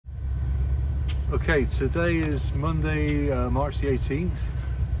Okay, today is Monday, March the 18th,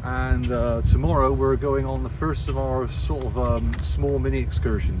 and tomorrow we're going on the first of our sort of small mini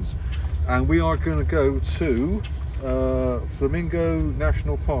excursions, and we are going to go to Flamingo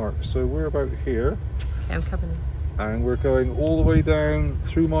National Park. So we're about here. Yeah, I'm coming in. And we're going all the way down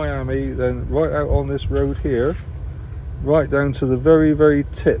through Miami, then right out on this road here, right down to the very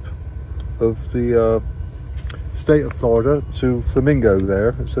tip of the state of Florida to Flamingo. There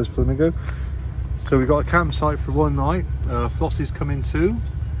it says Flamingo. So we've got a campsite for one night. Flossie's coming too,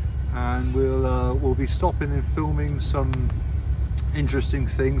 and we'll be stopping and filming some interesting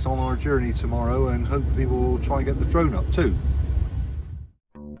things on our journey tomorrow, and hopefully we'll try and get the drone up too.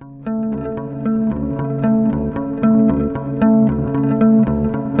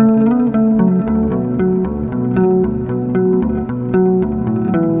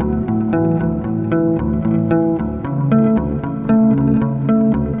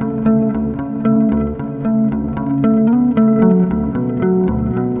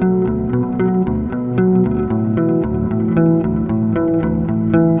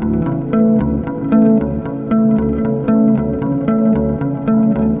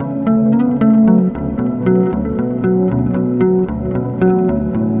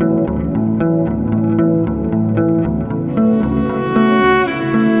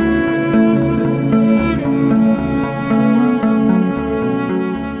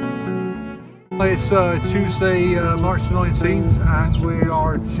 It's Tuesday, March 19th, and we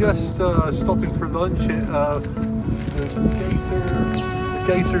are just stopping for lunch at the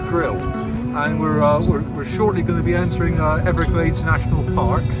Gator Grill, and we're shortly going to be entering Everglades National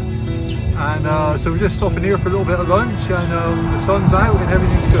Park, and so we're just stopping here for a little bit of lunch, and the sun's out and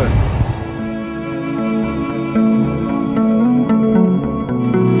everything's good.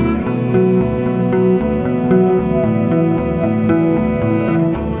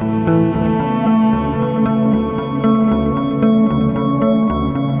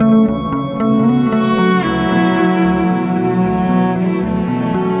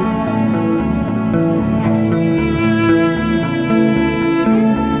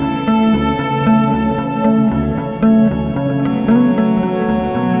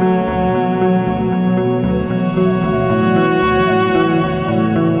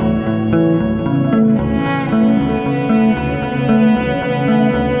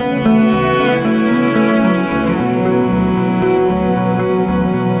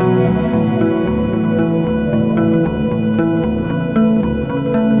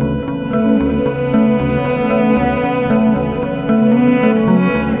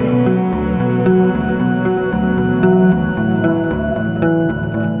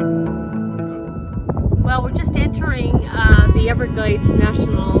 The Everglades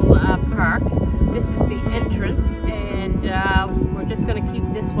National Park. This is the entrance, and we're just going to keep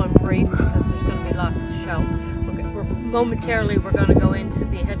this one brief because there's going to be lots to show. Momentarily we're going to go into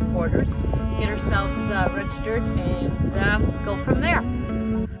the headquarters, get ourselves registered, and go from there.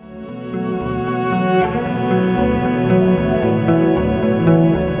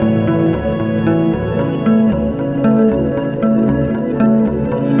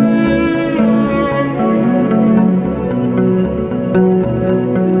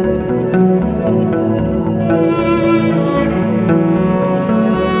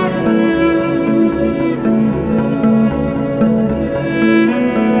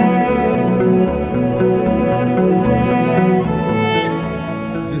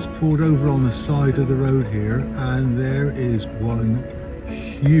 Pulled over on the side of the road here, and there is one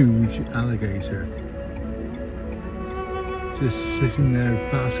huge alligator just sitting there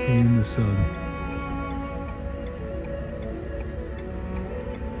basking in the sun.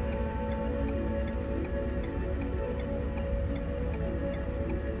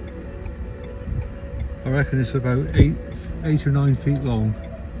 I reckon it's about 8 or 9 feet long.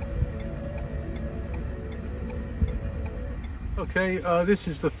 Okay, this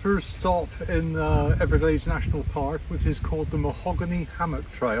is the first stop in Everglades National Park, which is called the Mahogany Hammock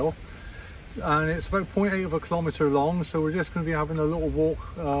Trail, and it's about 0.8 of a kilometre long, so we're just going to be having a little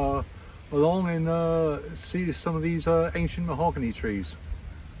walk along and see some of these ancient mahogany trees.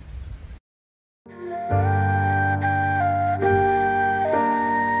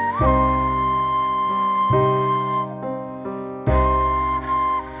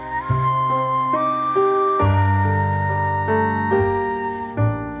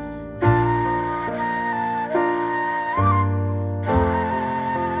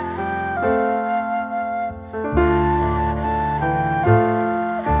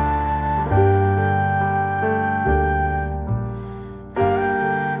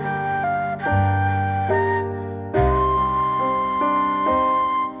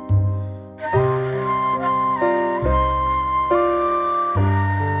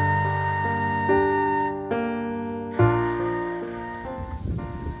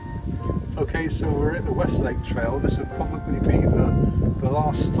 West Lake Trail. This will probably be the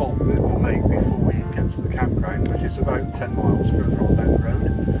last stop that we'll make before we get to the campground, which is about 10 miles further on down the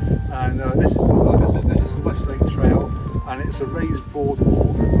road. And this is, like I said, this is the West Lake Trail, and it's a raised boardwalk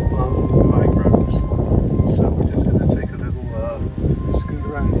above the mangroves. So we're just going to take a little scoot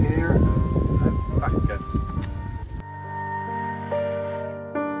around here and back again.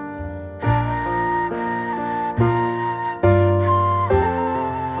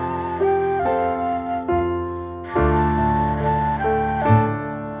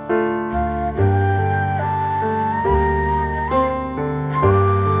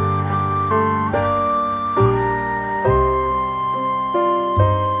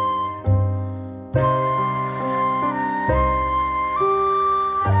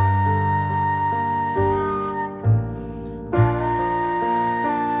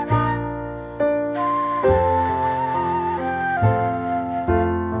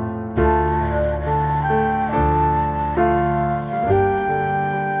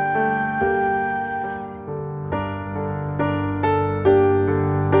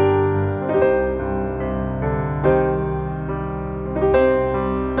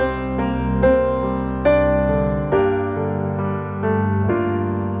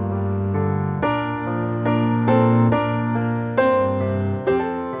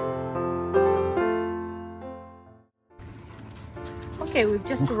 Okay, we've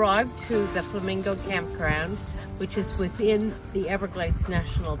just arrived to the Flamingo Campground, which is within the Everglades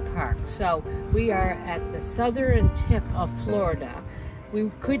National Park. So we are at the southern tip of Florida.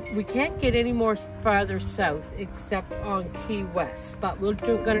 We can't get any more farther south except on Key West, but we're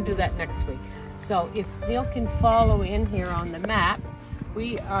going to do that next week. So if Neil can follow in here on the map,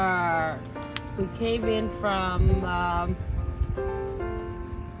 we came in from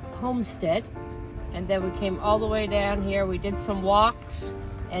Homestead, and then we came all the way down here. We did some walks,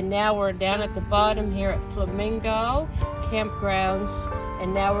 and now we're down at the bottom here at Flamingo Campgrounds,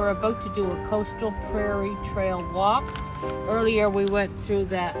 and now we're about to do a coastal prairie trail walk. Earlier we went through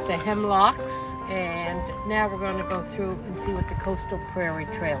the hemlocks, and now we're going to go through and see what the coastal prairie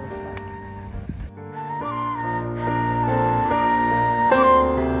trail is like.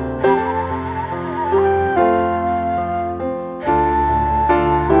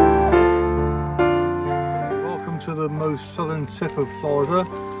 To the most southern tip of Florida.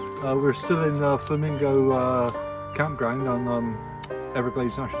 We're still in Flamingo campground on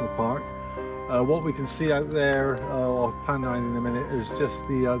Everglades National Park. What we can see out there, I'll pan around in a minute, is just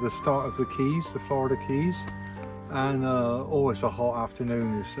the start of the Keys, the Florida Keys. And oh, it's a hot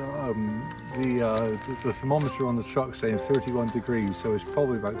afternoon. It's, the thermometer on the truck saying 31 degrees, so it's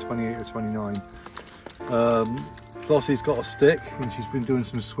probably about 28 or 29. Flossie's got a stick and she's been doing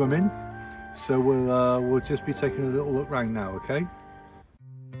some swimming. So we'll just be taking a little look round now, okay?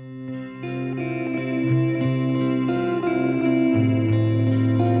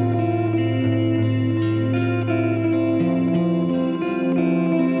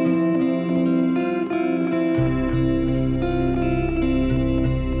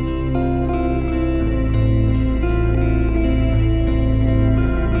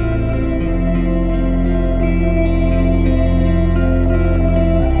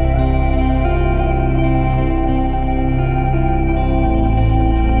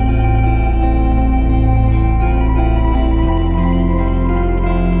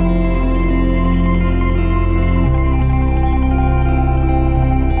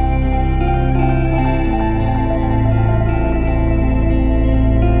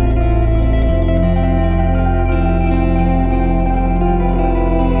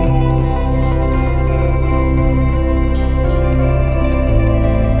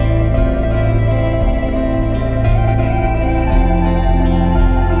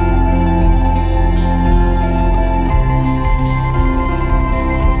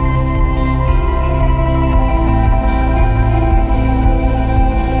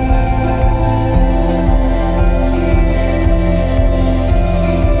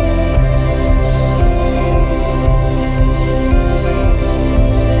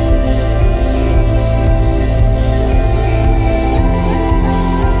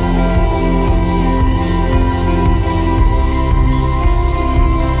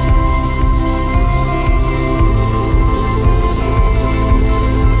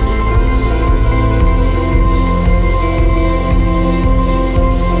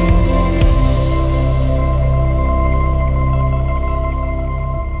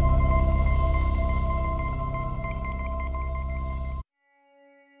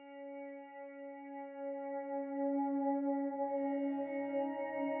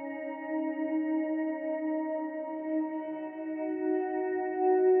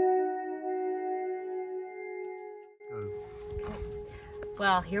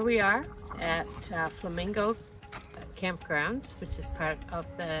 Well, here we are at Flamingo Campgrounds, which is part of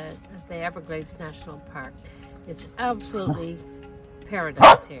the Everglades National Park. It's absolutely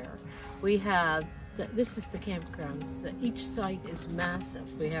paradise here. We have, this is the campgrounds. Each site is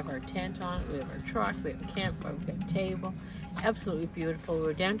massive. We have our tent on it, we have our truck, we have a campfire, we have a table. Absolutely beautiful.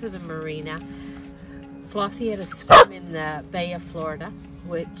 We're down to the marina. Flossie had a swim in the Bay of Florida,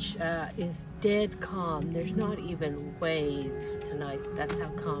 which is dead calm. There's not even waves tonight. That's how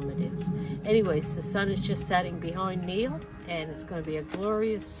calm it is. Anyways, the sun is just setting behind Neil, and it's going to be a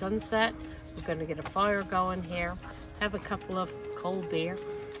glorious sunset. We're going to get a fire going here, have a couple of cold beer,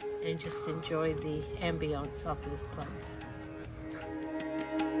 and just enjoy the ambiance of this place.